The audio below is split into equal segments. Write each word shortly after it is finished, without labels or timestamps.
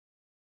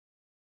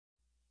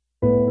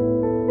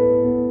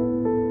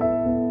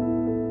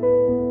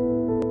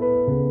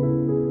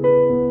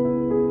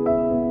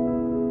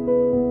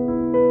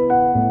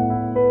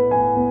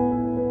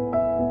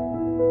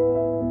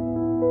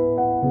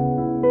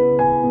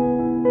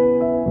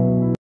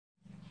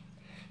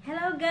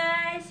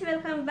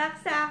Welcome back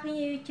sa aking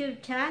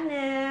YouTube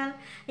channel.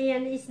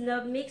 Ayan is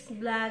Love Mix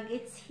Vlog.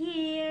 It's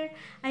here.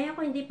 Ayan,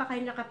 kung hindi pa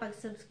kayo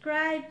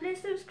nakapag-subscribe, please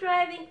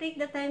subscribe and click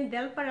the time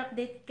bell para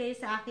update kayo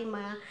sa aking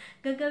mga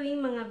gagawing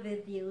mga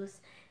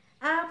videos.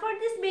 For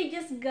this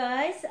videos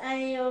guys,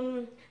 ay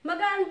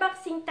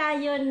mag-unboxing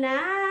tayo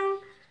ng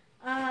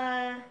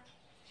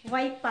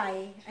Wifi.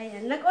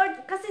 Ayan,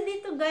 kasi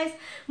dito guys,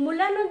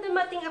 mula nung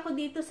dumating ako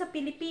dito sa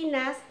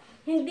Pilipinas,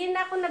 hindi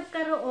na ako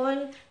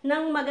nagkaroon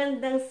ng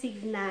magandang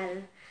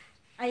signal.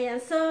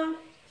 Ayan, so,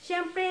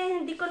 syempre,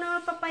 hindi ko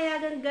na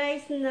mapapayagan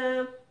guys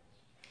na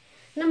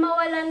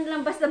mawalan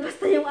lang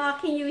basta-basta yung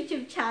aking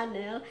YouTube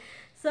channel.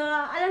 So,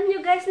 alam nyo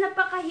guys,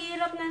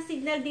 napakahirap ng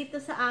signal dito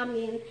sa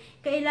amin.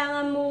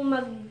 Kailangan mo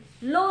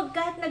mag-load,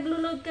 kahit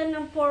naglo-load ka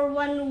ng for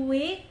 1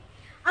 week,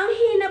 ang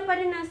hina pa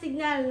rin ng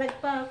signal.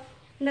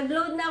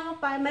 Nag-load na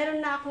ako pa,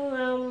 mayroon na akong,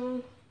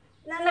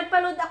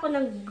 nagpa-load ako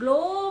ng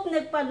Globe,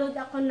 nagpa-load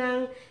ako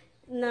ng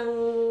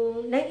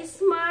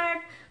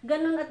smart,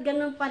 ganun at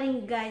ganun pa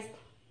rin guys.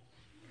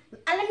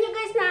 Alam nyo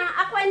guys na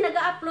ako ay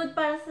nag-upload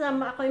para sa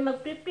ako ay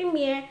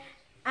mag-premiere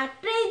at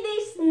 3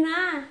 days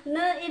na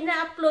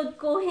ina-upload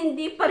ko,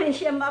 hindi pa rin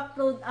siya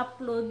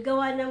ma-upload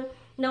gawa ng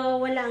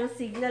nawawala ang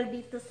signal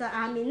dito sa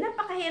amin.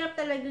 Napakahirap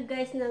talaga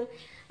guys ng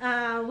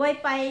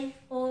wifi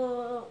o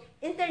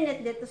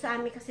internet dito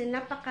sa amin kasi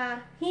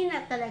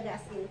napakahina talaga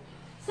as in.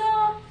 So,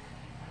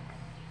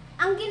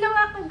 ang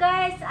ginawa ko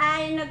guys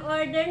ay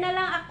nag-order na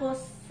lang ako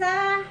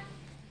sa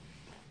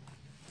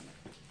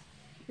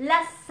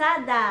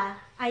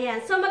Lazada.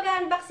 Ayan. So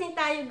mag-unboxing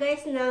tayo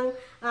guys ng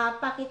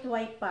pocket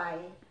wifi.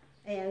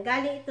 Ayan.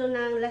 Galing ito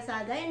ng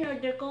Lazada.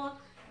 In-order ko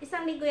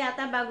isang linggo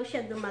yata bago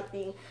siya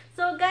dumating.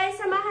 So guys,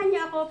 samahan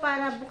niyo ako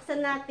para buksan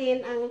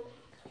natin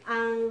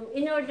ang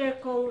in-order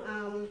kong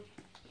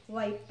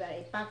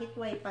wifi, pocket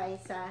wifi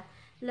sa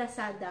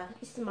Lazada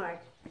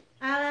Smart.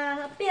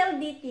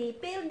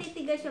 PLDT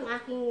guys yung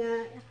aking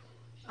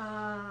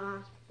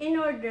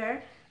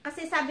in-order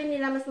kasi sabi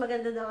nila mas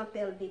maganda daw ang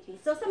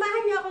PLDT. So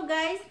samahan niyo ako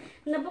guys,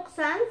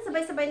 nabuksan,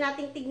 sabay-sabay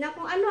nating tignan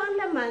kung ano ang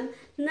laman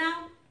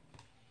ng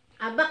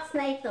box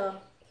na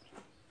ito.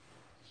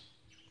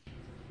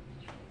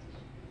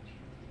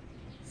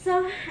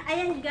 So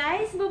ayan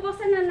guys,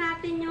 bubuksan na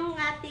natin yung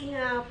ating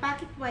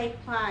pocket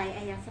wifi.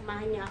 Ayan,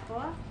 samahan niyo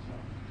ako.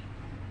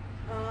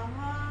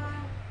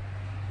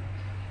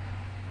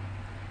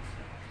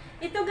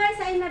 Ito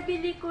guys ay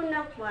nabili ko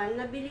na one.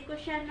 Nabili ko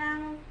siya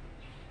ng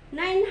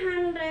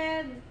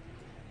 900.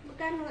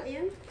 Magkano nga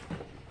yun?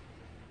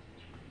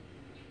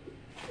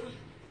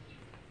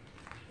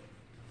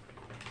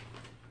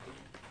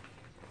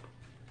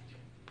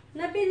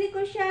 Nabili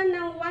ko siya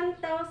ng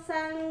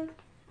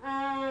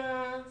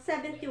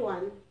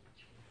 1,071.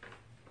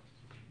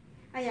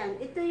 Ayan,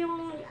 ito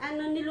yung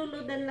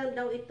niluludan lang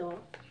daw ito.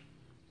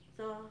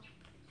 So,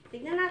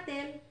 tignan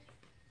natin.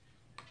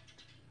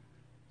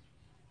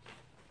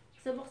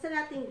 So, buksan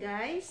natin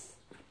guys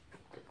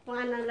kung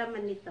anong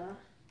laman nito.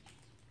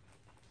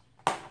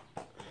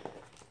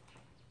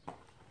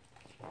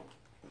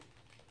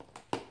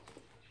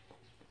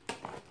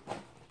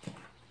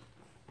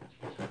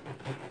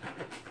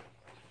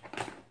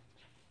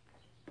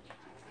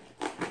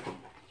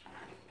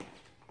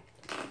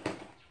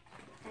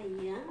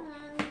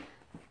 Ayan.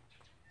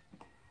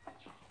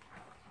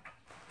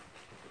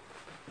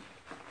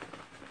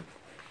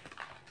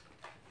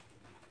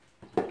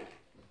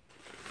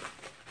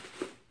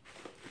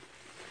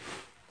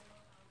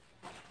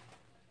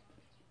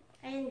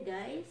 Ayan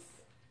guys,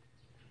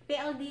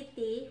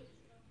 PLDT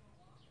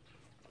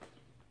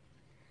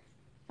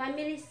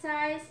family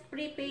size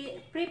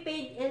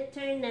prepaid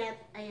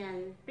internet.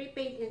 Ayan,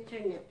 prepaid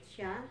internet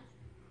siya.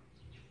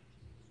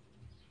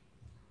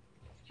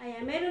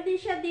 Ayan, meron din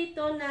siya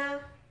dito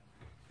na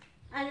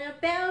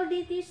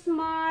PLDT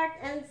Smart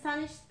and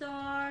Sun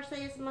Store. So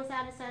yes,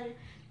 masari-sari.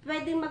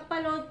 Pwedeng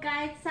magpa-load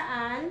kahit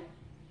saan.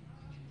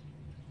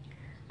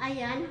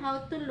 Ayan,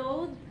 how to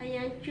load.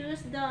 Ayan,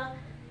 choose the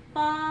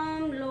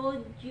palm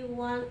load you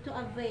want to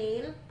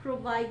avail,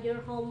 provide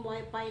your home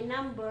Wi-Fi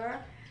number,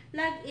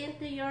 log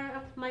into your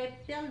My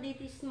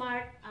PLDT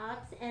Smart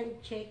apps, and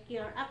check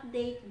your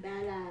update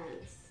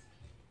balance.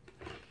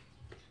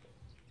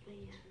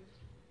 Ayan.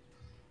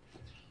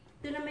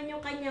 Ito naman yung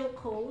kanyang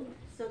code.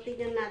 So,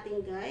 tignan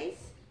natin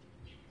guys.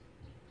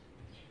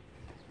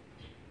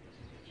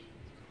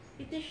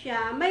 Ito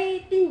siya.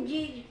 May 10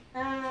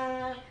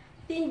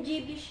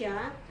 GB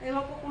siya.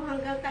 Ewan ko kung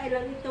hanggang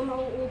kailan ito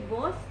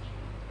mauubos.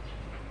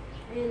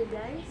 Ayan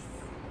guys.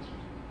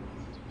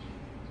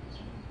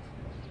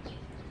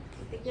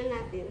 Tignan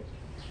natin.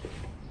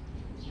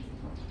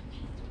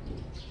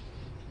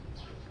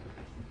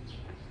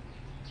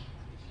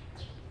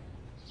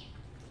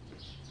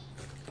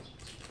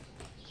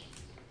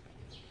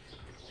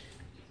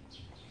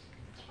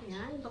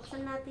 Ayan,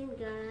 buksan natin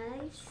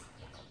guys.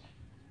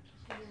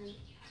 Ayan.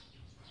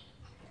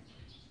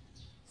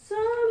 So,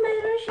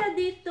 mayroon siya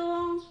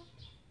ditong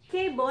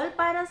cable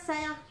para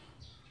sa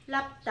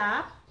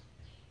laptop.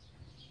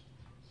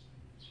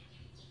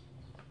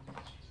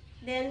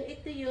 Then,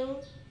 ito yung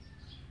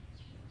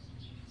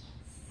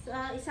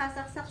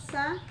isasaksak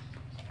sa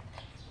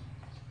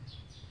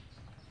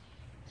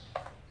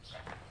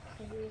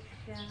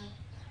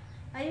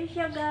ayun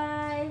siya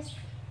guys.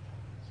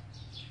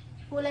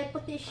 Kulay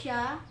puti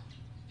siya.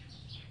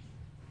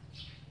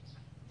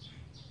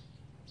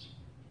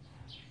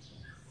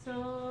 So,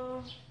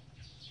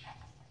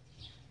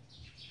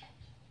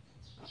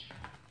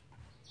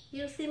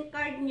 yung SIM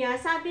card niya,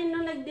 sabi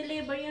nung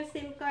nag-deliver yung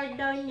SIM card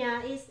daw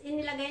niya is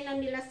inilagay na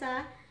nila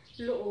sa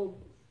loob.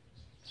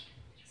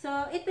 So,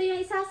 ito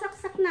yung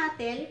isasaksak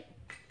natin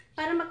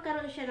para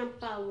magkaroon siya ng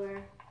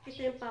power. Ito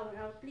yung power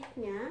outlet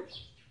niya.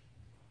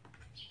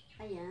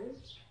 Ayan.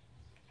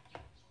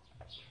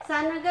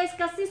 Sana guys,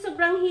 kasi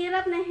sobrang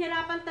hirap,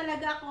 nahihirapan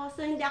talaga ako.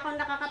 So, hindi ako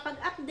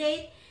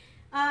nakakapag-update,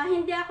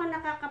 hindi ako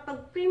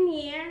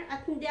nakakapag-premiere,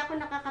 at hindi ako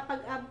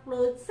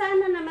nakakapag-upload.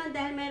 Sana naman,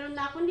 dahil meron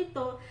na ako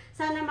nito,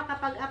 sana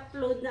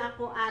makapag-upload na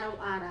ako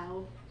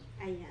araw-araw.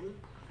 Ayan.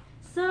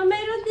 So,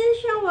 meron din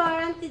siyang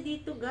warranty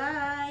dito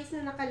guys,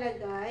 na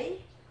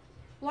nakalagay.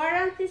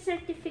 Warranty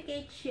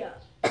certificate siya.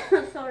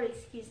 Sorry,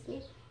 excuse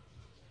me.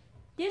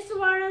 This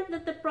warrant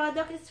that the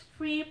product is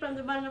free from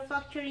the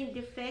manufacturing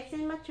defects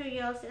in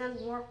materials and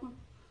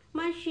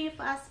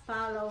workmanship as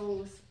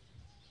follows.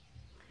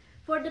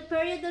 For the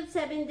period of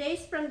 7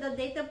 days from the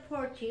date of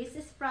purchase,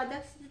 this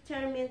product is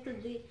determined to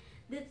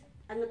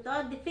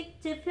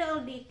defective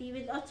PLDT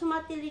will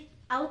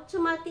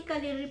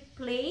automatically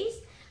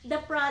replace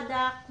the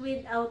product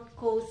without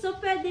cost. So,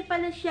 pwede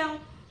pala siyang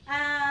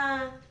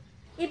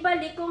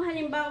ibalik kung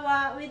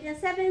halimbawa within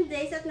 7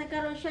 days at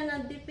nagkaroon siya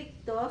ng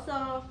defecto,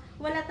 so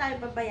wala tayong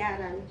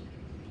babayaran.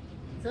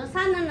 So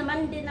sana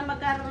naman din na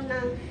magkaroon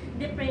ng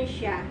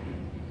diferensya.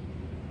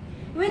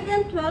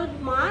 Within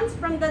 12 months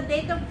from the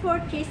date of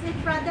purchase, if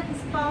product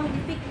is found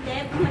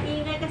defective,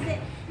 maingay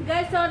kasi,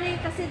 guys, sorry,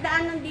 kasi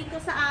daanan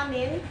dito sa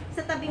amin,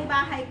 sa tabing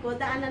bahay ko,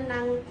 daanan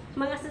ng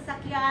mga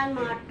sasakyan,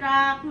 mga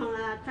truck,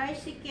 mga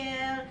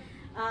tricycle,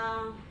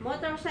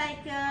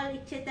 motorcycle,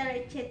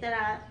 etc. etc.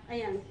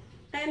 Ayan.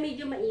 Kaya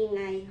medyo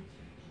maingay.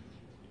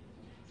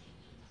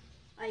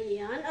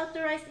 Ayan.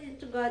 Authorized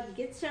into God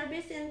get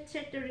service and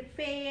to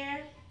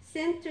repair,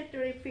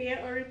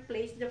 or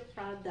replace the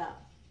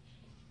product.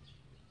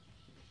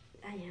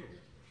 Ayan.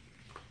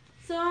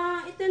 So,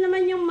 ito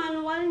naman yung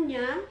manual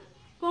niya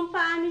kung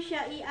paano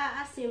siya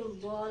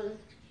i-assemble.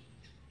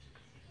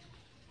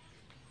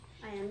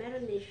 Ayan,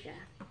 meron din siya.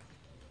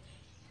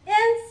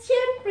 And,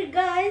 syempre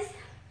guys,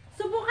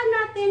 subukan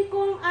natin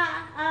kung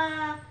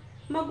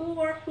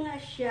mag-work nga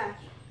siya.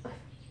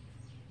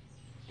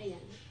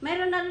 Ayan.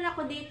 Meron na rin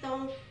ako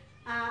ditong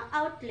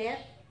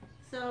outlet.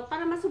 So,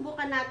 para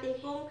masubukan natin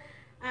kung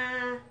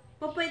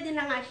pwede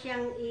na nga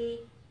siyang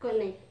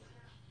i-connect.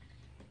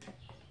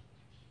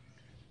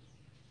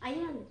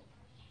 Ayan.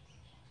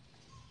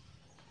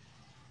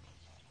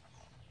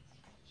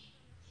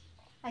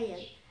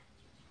 Ayan.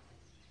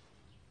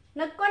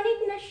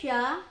 Nag-connect na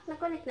siya.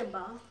 Nag-connect na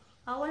ba?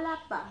 Wala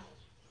pa.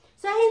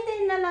 So,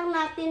 hintayin na lang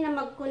natin na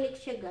mag-connect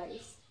siya,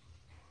 guys.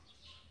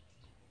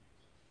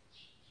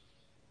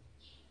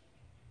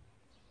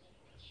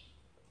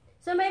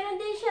 So, mayroon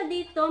din siya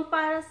dito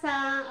para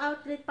sa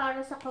outlet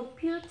para sa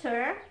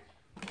computer.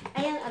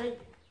 Ayan,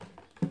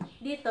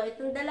 dito,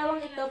 itong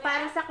dalawang ito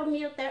para sa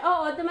computer.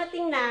 Oo,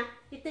 dumating na.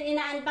 Ito,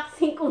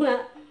 ina-unboxing ko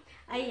nga.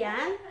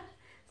 Ayan.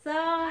 So,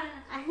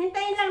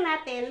 hintayin lang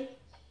natin.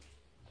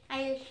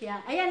 Ayan siya.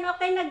 Ayan,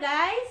 okay na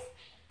guys.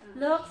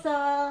 Look, so,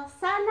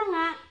 sana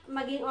nga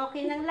maging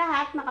okay ng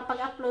lahat.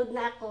 Makapag-upload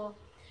na ako.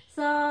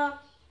 So,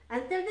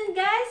 until then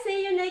guys,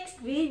 see you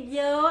next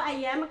video.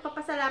 Ayan,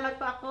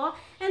 magpapasalamat po ako.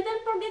 And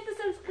don't forget to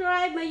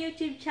subscribe my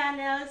YouTube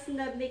channel,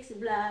 Snubmix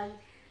Vlog.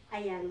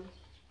 Ayan.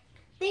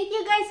 Thank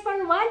you guys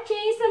for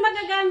watching. So,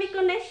 magagamit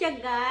ko na siya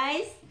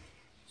guys.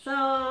 So,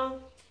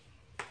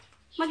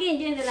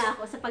 mag-enjoy na lang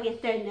ako sa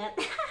pag-internet.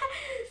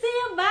 See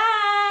you,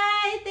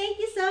 bye! Thank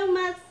you so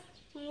much.